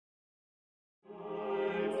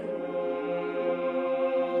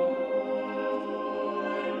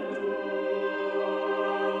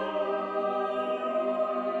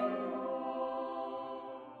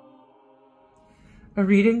A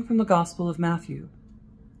reading from the Gospel of Matthew.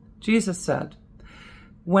 Jesus said,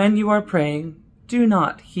 "When you are praying, do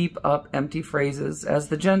not heap up empty phrases as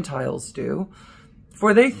the Gentiles do,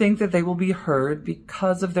 for they think that they will be heard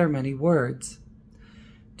because of their many words.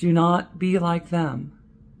 Do not be like them,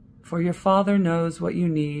 for your Father knows what you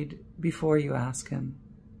need before you ask him.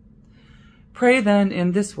 Pray then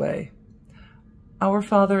in this way, Our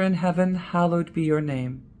Father in heaven, hallowed be your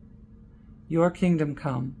name. Your kingdom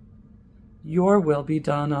come. Your will be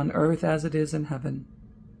done on earth as it is in heaven.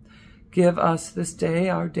 Give us this day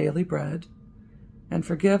our daily bread, and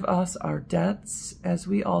forgive us our debts as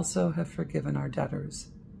we also have forgiven our debtors.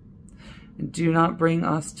 And do not bring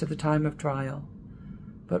us to the time of trial,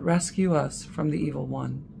 but rescue us from the evil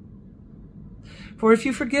one. For if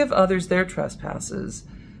you forgive others their trespasses,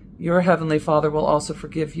 your heavenly Father will also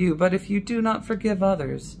forgive you. But if you do not forgive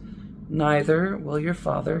others, neither will your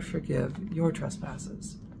Father forgive your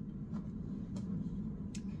trespasses."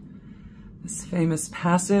 This famous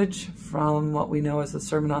passage from what we know as the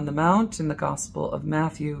Sermon on the Mount in the Gospel of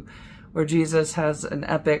Matthew, where Jesus has an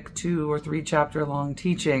epic 2 or 3 chapter long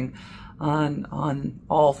teaching on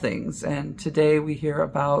all things. And today we hear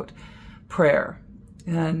about prayer.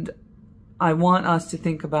 And I want us to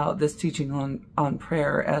think about this teaching on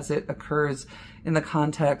prayer as it occurs in the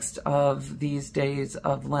context of these days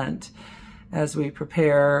of Lent, as we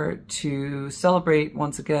prepare to celebrate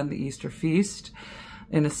once again the Easter feast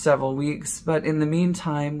in several weeks. But in the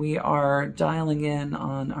meantime, we are dialing in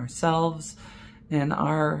on ourselves and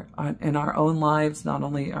our own lives, not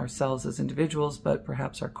only ourselves as individuals, but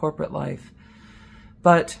perhaps our corporate life.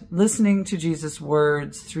 But listening to Jesus'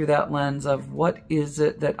 words through that lens of what is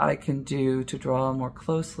it that I can do to draw more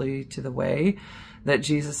closely to the way that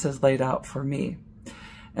Jesus has laid out for me.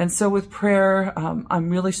 And so with prayer, I'm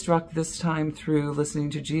really struck this time through listening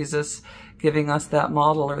to Jesus giving us that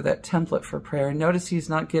model or that template for prayer. Notice he's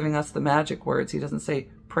not giving us the magic words. He doesn't say,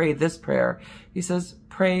 pray this prayer. He says,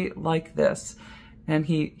 pray like this. And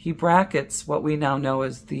he brackets what we now know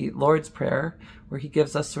as the Lord's Prayer, where he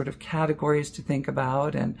gives us sort of categories to think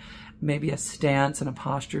about and maybe a stance and a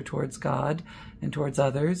posture towards God and towards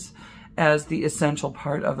others as the essential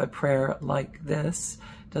part of a prayer like this.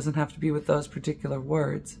 Doesn't have to be with those particular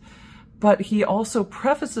words. But he also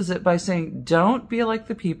prefaces it by saying, don't be like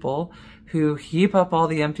the people who heap up all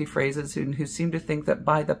the empty phrases and who seem to think that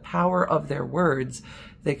by the power of their words,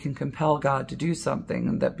 they can compel God to do something,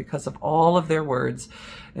 and that because of all of their words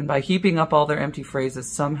and by heaping up all their empty phrases,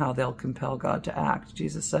 somehow they'll compel God to act.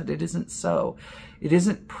 Jesus said it isn't so.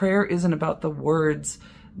 Prayer isn't about the words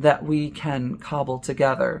that we can cobble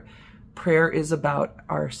together. Prayer is about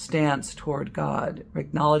our stance toward God,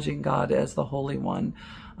 acknowledging God as the Holy One,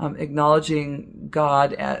 acknowledging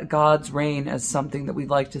God's reign as something that we'd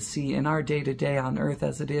like to see in our day-to-day on earth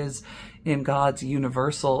as it is in God's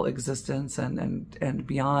universal existence and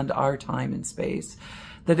beyond our time and space,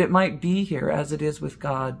 that it might be here as it is with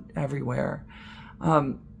God everywhere,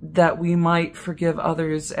 that we might forgive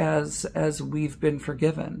others as we've been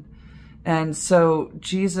forgiven. And so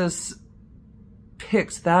Jesus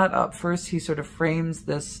picks that up. First, he sort of frames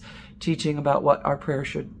this teaching about what our prayer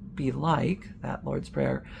should be like, that Lord's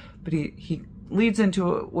Prayer, but he leads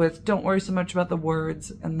into it with, don't worry so much about the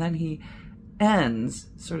words, and then he ends,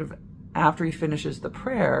 sort of after he finishes the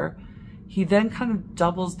prayer, he then kind of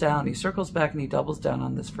doubles down, he circles back and he doubles down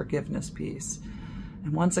on this forgiveness piece.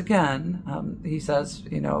 And once again, he says,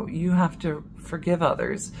 you have to forgive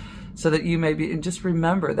others so that you may be, and just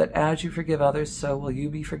remember that as you forgive others, so will you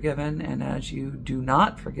be forgiven, and as you do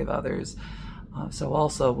not forgive others, so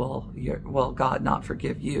also will God not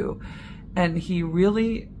forgive you. And he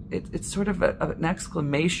really, it's sort of an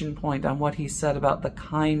exclamation point on what he said about the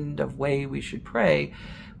kind of way we should pray,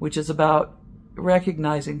 which is about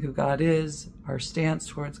recognizing who God is, our stance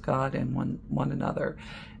towards God and one another.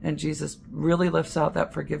 And Jesus really lifts out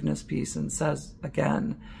that forgiveness piece and says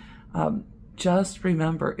again, just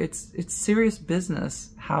remember, it's serious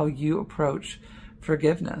business how you approach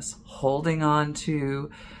forgiveness, holding on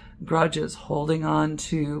to grudges, holding on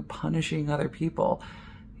to punishing other people.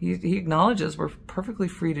 He acknowledges we're perfectly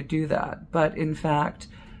free to do that, but in fact,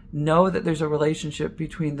 know that there's a relationship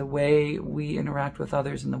between the way we interact with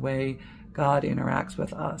others and the way God interacts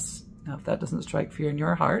with us. Now, if that doesn't strike fear in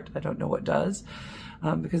your heart, I don't know what does,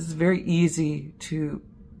 because it's very easy to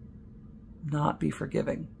not be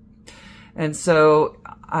forgiving. And so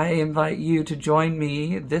I invite you to join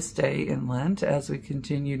me this day in Lent as we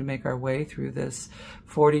continue to make our way through this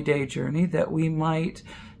 40-day journey, that we might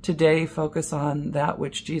today focus on that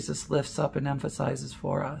which Jesus lifts up and emphasizes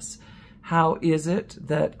for us. How is it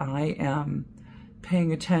that I am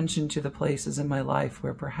paying attention to the places in my life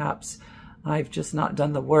where perhaps I've just not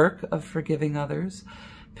done the work of forgiving others,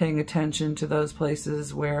 paying attention to those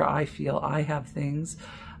places where I feel I have things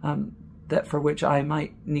that for which I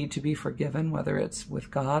might need to be forgiven, whether it's with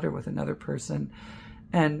God or with another person.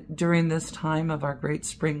 And during this time of our great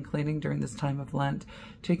spring cleaning, during this time of Lent,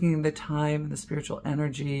 taking the time, the spiritual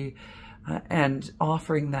energy, and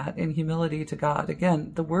offering that in humility to God.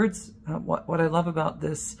 Again, the words, what I love about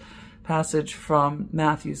this passage from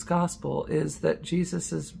Matthew's Gospel is that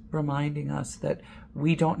Jesus is reminding us that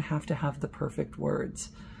we don't have to have the perfect words.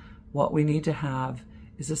 What we need to have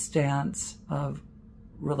is a stance of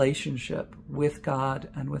relationship with God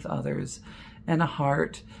and with others, and a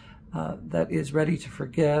heart that is ready to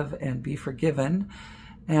forgive and be forgiven,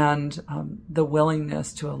 and the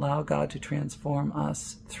willingness to allow God to transform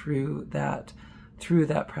us through that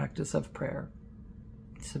practice of prayer.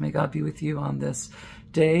 So may God be with you on this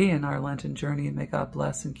day in our Lenten journey, and may God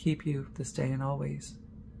bless and keep you this day and always.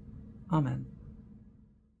 Amen.